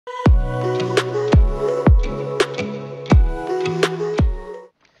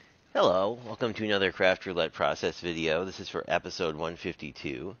welcome to another Craft Roulette process video. This is for episode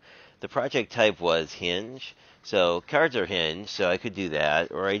 152. The project type was hinge, so cards are hinge, so I could do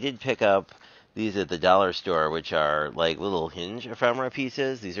that. Or I did pick up these at the dollar store, which are like little hinge ephemera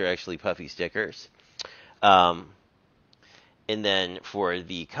pieces. These are actually puffy stickers. And then for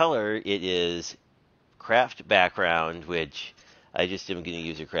the color, it is craft background, which I just am going to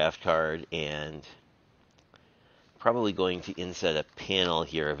use a craft card and probably going to inset a panel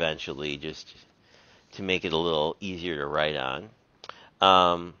here eventually just to make it a little easier to write on.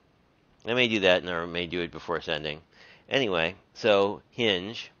 I may do that, and I may do it before sending. Anyway, so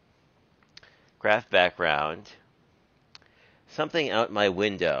hinge, craft background, something out my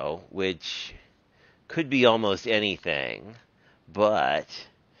window, which could be almost anything, but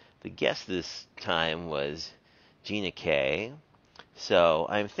the guest this time was Gina K. So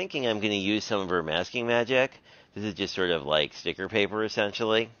I'm thinking I'm going to use some of her masking magic. This is just sort of like sticker paper,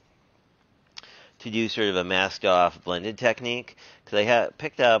 essentially, to do sort of a masked off blended technique. Because I have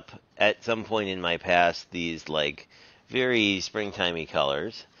picked up at some point in my past these like very springtimey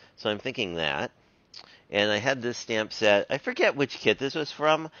colors. So I'm thinking that. And I had this stamp set. I forget which kit this was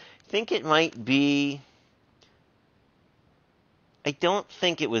from. I think it might be... I don't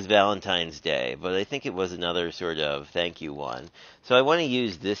think it was Valentine's Day, but I think it was another sort of thank you one. So I want to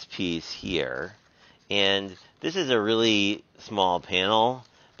use this piece here. And this is a really small panel,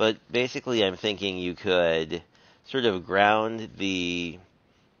 but basically I'm thinking you could sort of ground the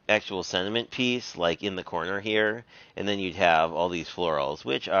actual sentiment piece like in the corner here, and then you'd have all these florals,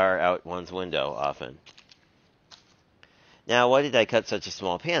 which are out one's window often. Now, why did I cut such a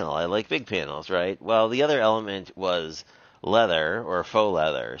small panel? I like big panels, right? Well, the other element was leather or faux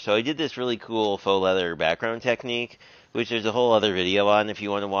leather. So I did this really cool faux leather background technique, which there's a whole other video on if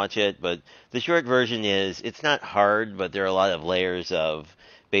you want to watch it. But the short version is it's not hard, but there are a lot of layers of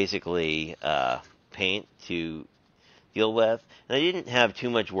basically paint to deal with. And I didn't have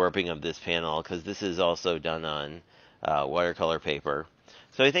too much warping of this panel because this is also done on watercolor paper.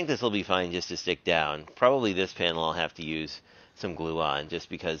 So I think this will be fine just to stick down. Probably this panel I'll have to use some glue on just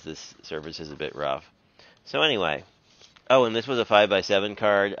because this surface is a bit rough. So anyway, oh, and this was a 5x7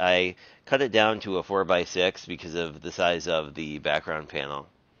 card. I cut it down to a 4x6 because of the size of the background panel.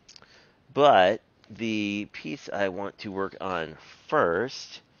 But the piece I want to work on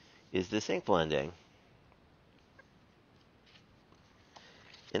first is this ink blending.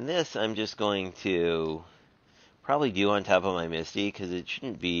 And this I'm just going to probably do on top of my MISTI because it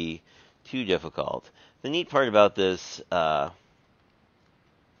shouldn't be too difficult. The neat part about this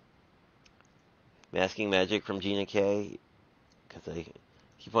masking magic from Gina K, because I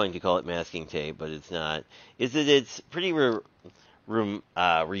keep wanting to call it masking tape, but it's not, is that it's pretty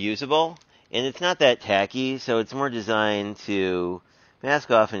reusable, and it's not that tacky, so it's more designed to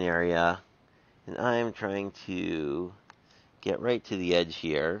mask off an area, and I'm trying to get right to the edge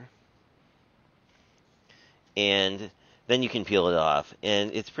here, and then you can peel it off,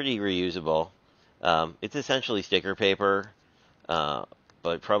 and it's pretty reusable. It's essentially sticker paper,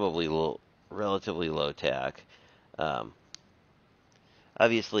 but probably relatively low tack.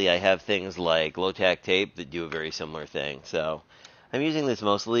 Obviously, I have things like low tack tape that do a very similar thing. So I'm using this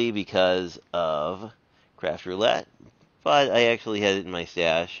mostly because of Craft Roulette, but I actually had it in my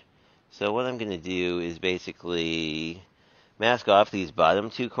stash. So what I'm going to do is basically mask off these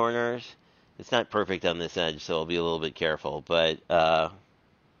bottom two corners. It's not perfect on this edge, so I'll be a little bit careful. But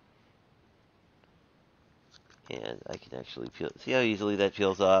and I can actually peel. See how easily that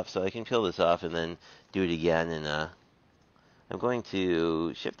peels off? So I can peel this off and then do it again. And I'm going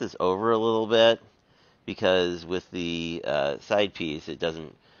to shift this over a little bit because with the side piece, it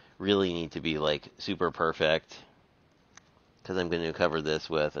doesn't really need to be like super perfect. Because I'm going to cover this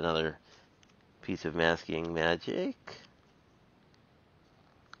with another piece of masking magic.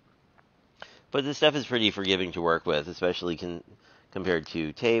 But this stuff is pretty forgiving to work with, especially compared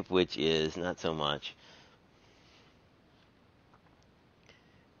to tape, which is not so much.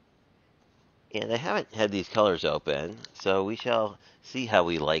 And I haven't had these colors open, so we shall see how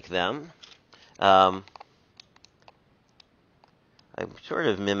we like them. I'm sort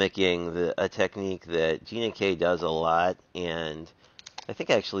of mimicking a technique that Gina K does a lot, and I think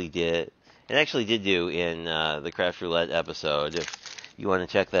it actually did do in the Craft Roulette episode, if you want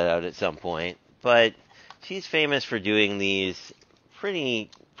to check that out at some point. But she's famous for doing these pretty,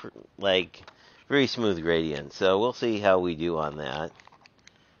 like, very smooth gradients, so we'll see how we do on that.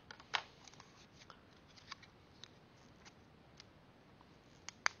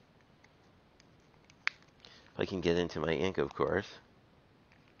 I can get into my ink, of course.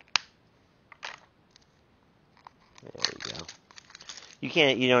 There we go.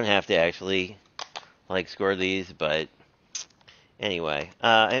 You don't have to actually like score these, but anyway.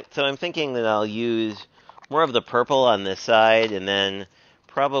 So I'm thinking that I'll use more of the purple on this side, and then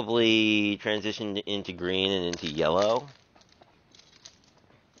probably transition into green and into yellow.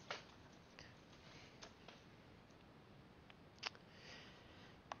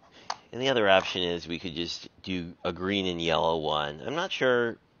 And the other option is we could just do a green and yellow one. I'm not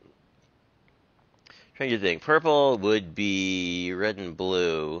sure. Trying to think. Purple would be red and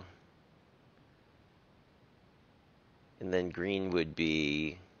blue. And then green would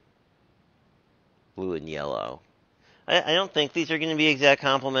be blue and yellow. I don't think these are going to be exact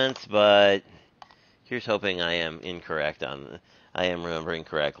complements, but here's hoping I am incorrect I am remembering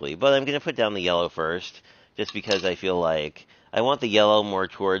correctly. But I'm going to put down the yellow first, just because I feel like I want the yellow more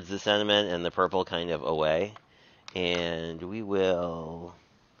towards the sentiment and the purple kind of away. And we will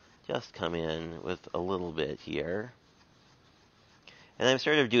just come in with a little bit here. And I'm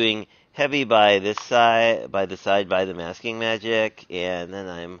sort of doing heavy by this side, by the masking magic, and then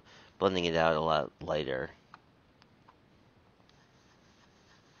I'm blending it out a lot lighter.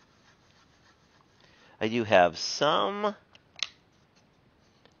 I do have some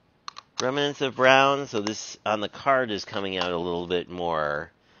remnants of brown, so this on the card is coming out a little bit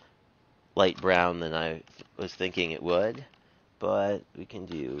more light brown than I was thinking it would. But we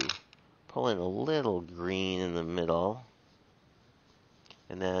can pull in a little green in the middle.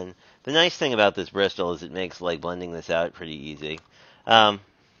 And then the nice thing about this Bristol is it makes like blending this out pretty easy. And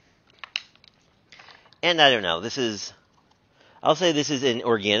I don't know, I'll say this is an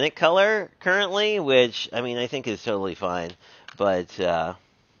organic color currently, which, I mean, I think is totally fine. But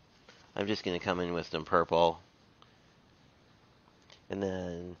I'm just going to come in with some purple. And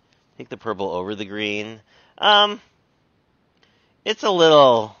then take the purple over the green. It's a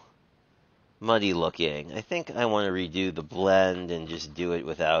little muddy looking. I think I want to redo the blend and just do it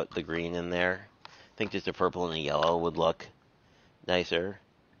without the green in there. I think just a purple and a yellow would look nicer.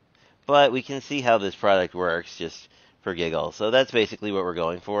 But we can see how this product works just for giggles. So that's basically what we're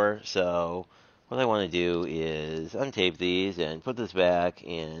going for. So what I want to do is untape these and put this back,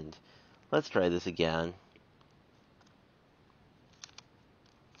 and let's try this again.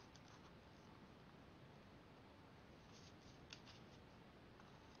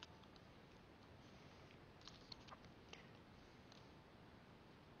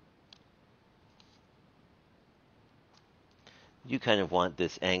 You kind of want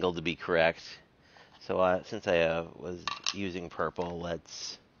this angle to be correct. So since I was using purple,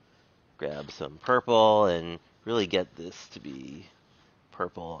 let's grab some purple and really get this to be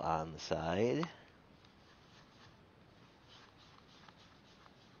purple on the side.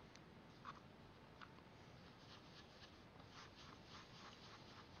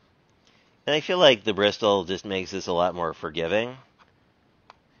 And I feel like the Bristol just makes this a lot more forgiving,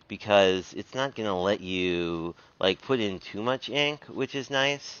 because it's not going to let you like put in too much ink, which is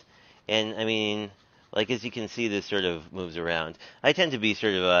nice. And I mean, like, as you can see, this sort of moves around. I tend to be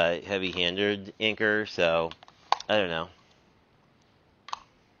sort of a heavy-handed inker, so I don't know.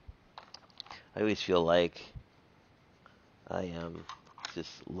 I always feel like I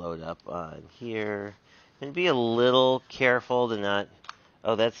just load up on here and be a little careful to not...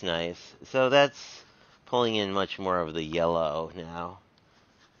 Oh, that's nice. So that's pulling in much more of the yellow now.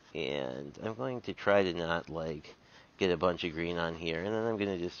 And I'm going to try to not, like, get a bunch of green on here. And then I'm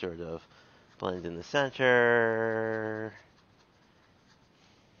going to just sort of blend in the center.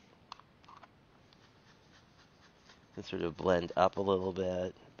 And sort of blend up a little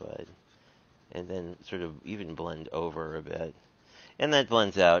bit, and then sort of even blend over a bit. And that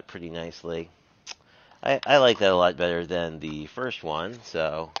blends out pretty nicely. I like that a lot better than the first one,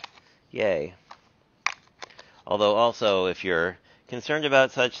 so yay. Although also, if you're concerned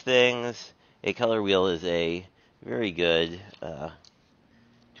about such things, a color wheel is a very good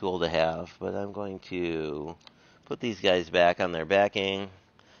tool to have. But I'm going to put these guys back on their backing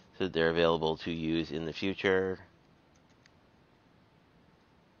so that they're available to use in the future.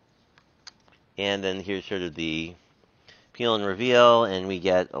 And then here's sort of the peel and reveal, and we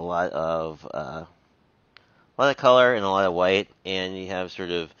get a lot of color and a lot of white, and you have sort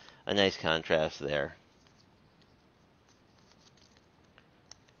of a nice contrast there.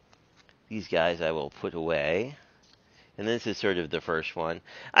 These guys I will put away. And this is sort of the first one.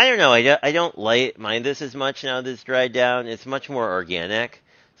 I don't know, I don't mind this as much now that it's dried down. It's much more organic.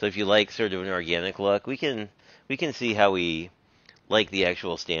 So if you like sort of an organic look, we can see how we like the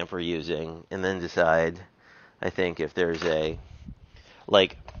actual stamp we're using, and then decide, I think, if there's a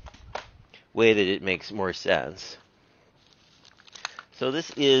way that it makes more sense. So this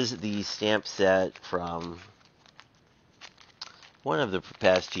is the stamp set from one of the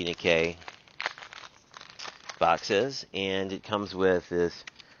past Gina K boxes, and it comes with this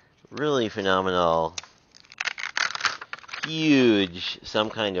really phenomenal, huge,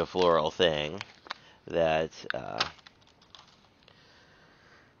 some kind of floral thing that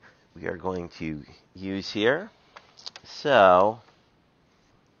we are going to use here. So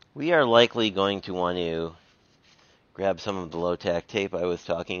we are likely going to want to grab some of the low-tack tape I was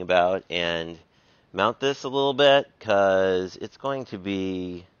talking about and mount this a little bit, because it's going to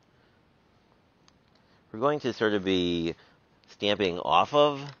be, we're going to sort of be stamping off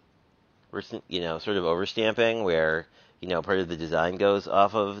of, sort of overstamping, where, part of the design goes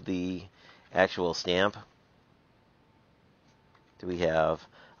off of the actual stamp. Do we have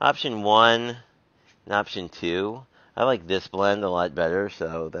option 1 and option 2? I like this blend a lot better,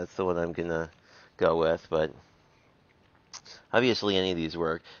 so that's the one I'm going to go with, but obviously any of these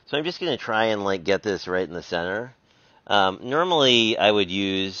work. So I'm just going to try and get this right in the center. Normally I would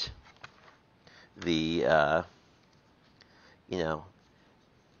use the,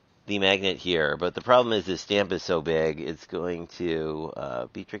 the magnet here, but the problem is this stamp is so big, it's going to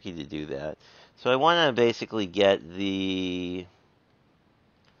be tricky to do that. So I want to basically get what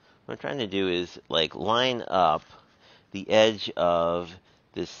I'm trying to do is line up the edge of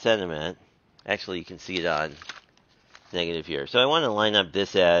this sentiment. Actually, you can see it on negative here. So I want to line up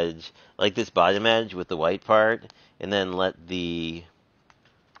this edge, this bottom edge with the white part, and then let the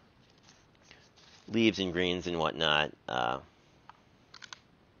leaves and greens and whatnot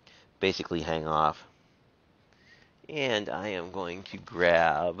basically hang off. And I am going to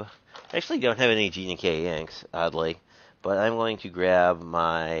grab, I actually don't have any Gina K inks, oddly, but I'm going to grab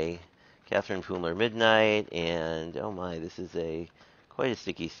my Catherine Pumler Midnight, and oh my, this is quite a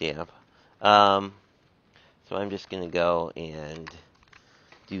sticky stamp. So I'm just going to go and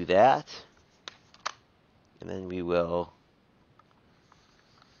do that, and then we will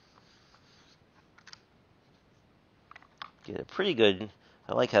get a pretty good,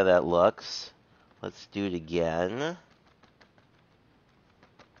 I like how that looks. Let's do it again.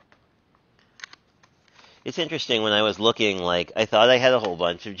 It's interesting, when I was looking, I thought I had a whole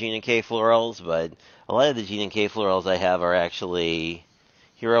bunch of Gina K florals, but a lot of the Gina K florals I have are actually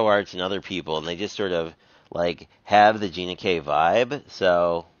Hero Arts and other people, and they just sort of, have the Gina K vibe,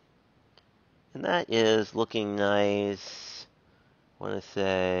 so, and that is looking nice. I want to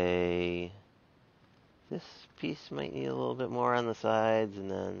say this piece might need a little bit more on the sides, and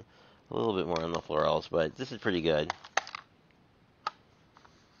then a little bit more on the florals, but this is pretty good.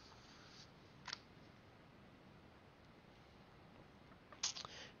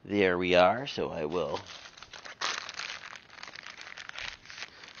 There we are, so I will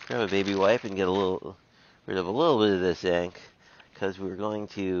grab a baby wipe and get rid of a little bit of this ink, because we're going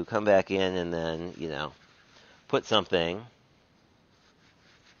to come back in and then, put something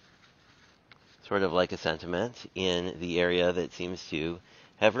sort of like a sentiment in the area that seems to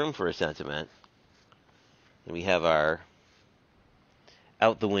have room for a sentiment. And we have our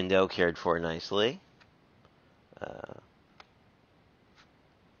out the window cared for nicely.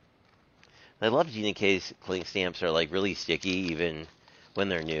 I love Gina K's cling stamps are really sticky even when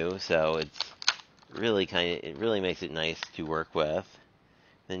they're new, so it's really it really makes it nice to work with.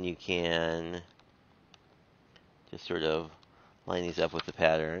 Then you can just sort of line these up with the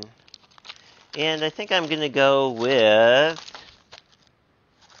pattern. And I think I'm going to go with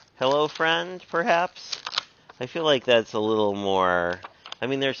Hello Friend, perhaps. I feel like that's a little more,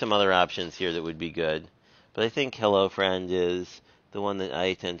 there's some other options here that would be good, but I think Hello Friend is the one that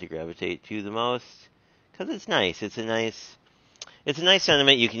I tend to gravitate to the most, because it's nice. It's a nice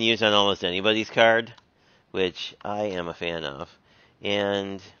sentiment you can use on almost anybody's card, which I am a fan of.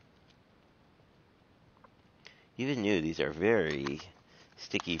 And even new, these are very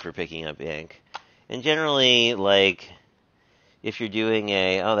sticky for picking up ink. And generally, if you're doing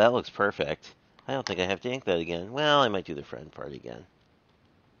oh, that looks perfect. I don't think I have to ink that again. Well, I might do the friend part again.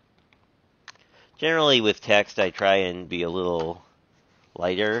 Generally, with text, I try and be a little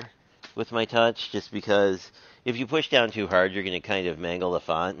lighter with my touch, just because if you push down too hard, you're going to kind of mangle the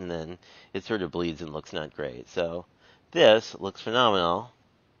font, and then it sort of bleeds and looks not great. So this looks phenomenal,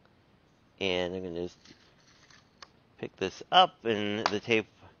 and I'm going to just pick this up, and the tape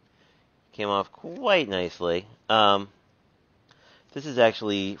came off quite nicely. This is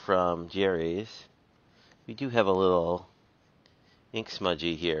actually from Jerry's. We do have a little ink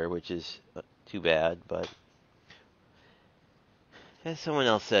smudgy here, which is too bad, but as someone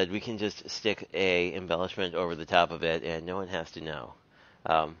else said, we can just stick a embellishment over the top of it, and no one has to know.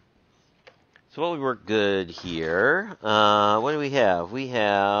 So what would work good here? What do we have? We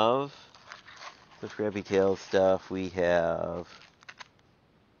have the Scrappy Tails stuff. We have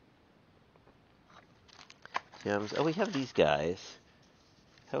gems. Oh, we have these guys.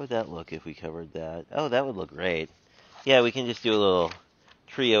 How would that look if we covered that? Oh, that would look great. Yeah, we can just do a little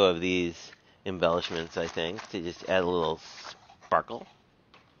trio of these embellishments, I think, to just add a little sparkle.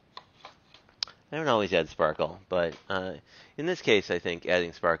 I don't always add sparkle, but in this case, I think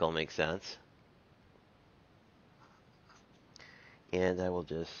adding sparkle makes sense. And I will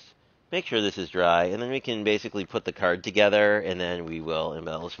just make sure this is dry, and then we can basically put the card together, and then we will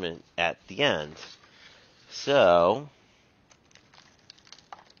embellishment at the end. So,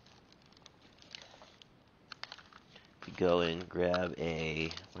 we go and grab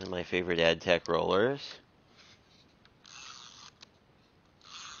one of my favorite AdTech rollers.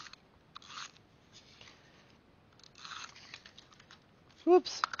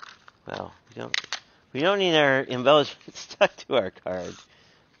 Whoops. Well, we don't need our embellishment stuck to our card.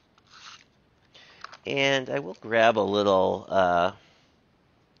 And I will grab a little, I'll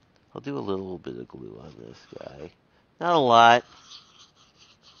do a little bit of glue on this guy. Not a lot,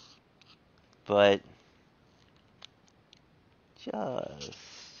 but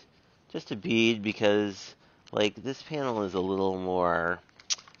just a bead, because like this panel is a little more,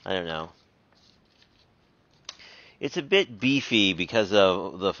 I don't know. It's a bit beefy because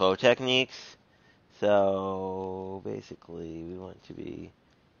of the faux techniques. So basically we want to be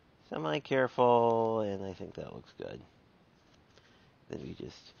semi-careful, and I think that looks good. Then we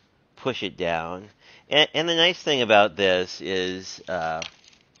just push it down. And the nice thing about this is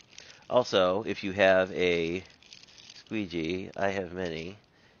also, if you have a squeegee, I have many,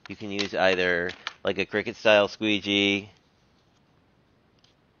 you can use either like a Cricut style squeegee.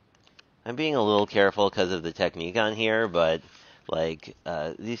 I'm being a little careful because of the technique on here, but like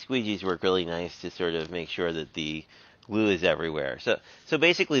these squeegees work really nice to sort of make sure that the glue is everywhere. So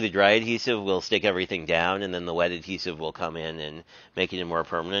basically the dry adhesive will stick everything down, and then the wet adhesive will come in and make it a more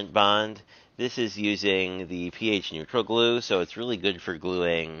permanent bond. This is using the pH neutral glue, so it's really good for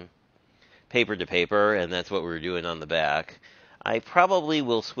gluing paper to paper, and that's what we're doing on the back. I probably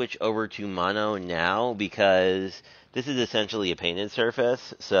will switch over to mono now because this is essentially a painted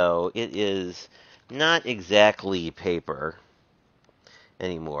surface, so it is not exactly paper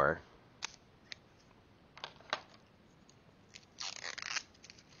anymore.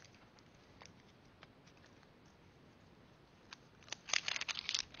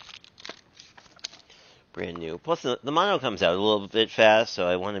 Brand new. Plus, the mono comes out a little bit fast, so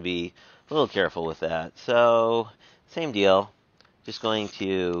I want to be a little careful with that. So, same deal. Just going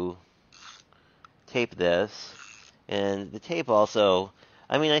to tape this. And the tape also,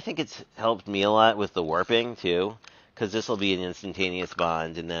 I mean, I think it's helped me a lot with the warping, too, because this will be an instantaneous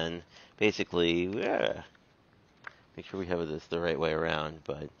bond, and then basically, make sure we have this the right way around,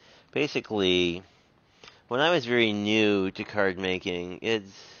 but basically, when I was very new to card making,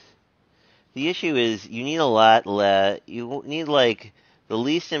 the issue is you need a lot you need like the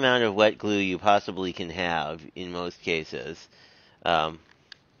least amount of wet glue you possibly can have in most cases.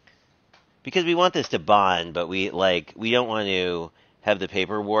 Because we want this to bond, but we don't want to have the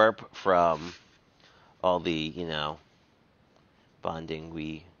paper warp from all the, bonding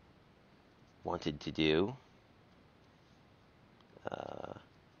we wanted to do.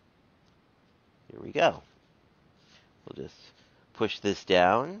 Here we go. We'll just push this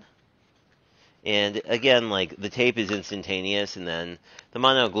down. And again, like the tape is instantaneous, and then the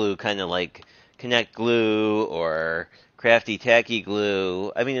mono glue kind of like Connect Glue or Crafty Tacky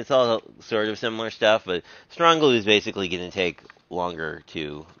Glue. I mean, it's all sort of similar stuff, but strong glue is basically going to take longer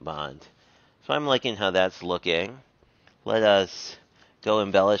to bond. So I'm liking how that's looking. Let us go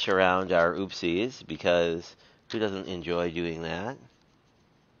embellish around our oopsies, because who doesn't enjoy doing that?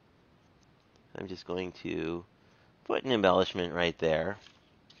 I'm just going to put an embellishment right there.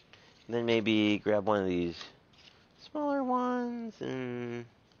 And then maybe grab one of these smaller ones, and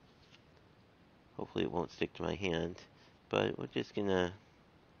hopefully it won't stick to my hand. But we're just gonna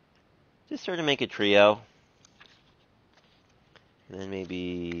sort of make a trio. And then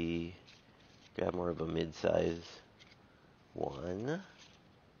maybe grab more of a mid-size one.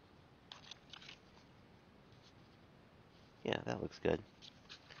 Yeah, that looks good.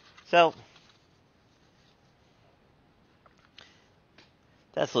 So,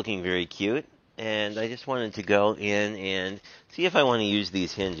 that's looking very cute. And I just wanted to go in and see if I want to use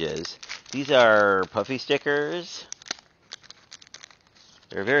these hinges. These are puffy stickers.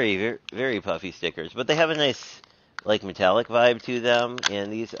 They're very, very, very puffy stickers, but they have a nice, like, metallic vibe to them,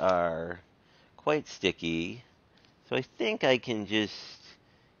 and these are quite sticky. So I think I can just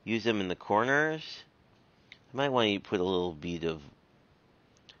use them in the corners. I might want to put a little bead of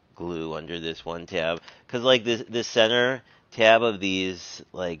glue under this one tab, because like this center tab of these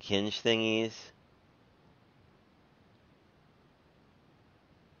like hinge thingies,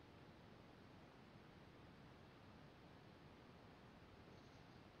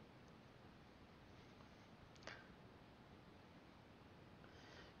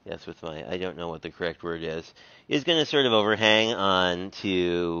 yes, with my, I don't know what the correct word is going to sort of overhang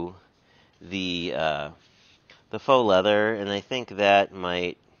onto the faux leather, and I think that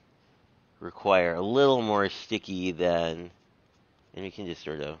might require a little more sticky than, and we can just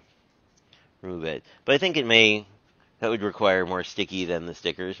sort of remove it. But I think that would require more sticky than the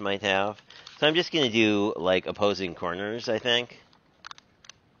stickers might have. So I'm just going to do like opposing corners, I think.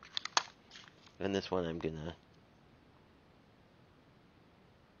 And this one I'm going to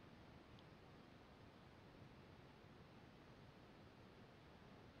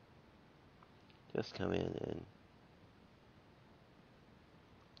just come in and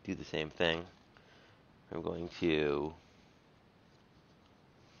do the same thing. I'm going to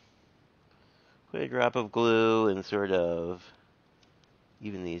put a drop of glue and sort of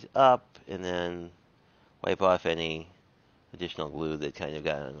even these up, and then wipe off any additional glue that kind of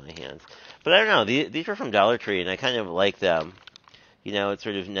got on my hands. But I don't know, these are from Dollar Tree, and I kind of like them. You know, it's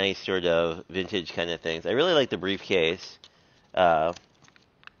sort of nice, sort of vintage kind of things. I really like the briefcase. I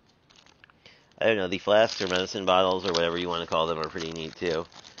don't know, the flasks or medicine bottles or whatever you want to call them are pretty neat too.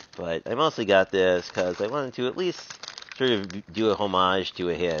 But I mostly got this because I wanted to at least sort of do a homage to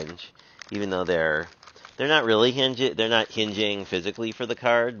a hinge, even though they're not really they're not hinging physically for the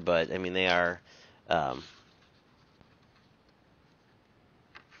card, but I mean they are. Oh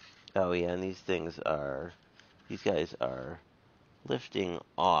yeah, and these guys are lifting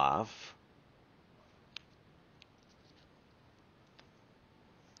off.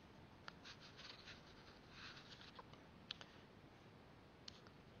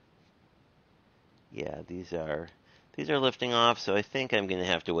 Yeah, these are lifting off, so I think I'm going to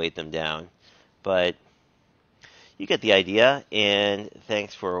have to weight them down. But you get the idea, and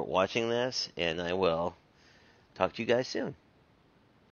thanks for watching this, and I will talk to you guys soon.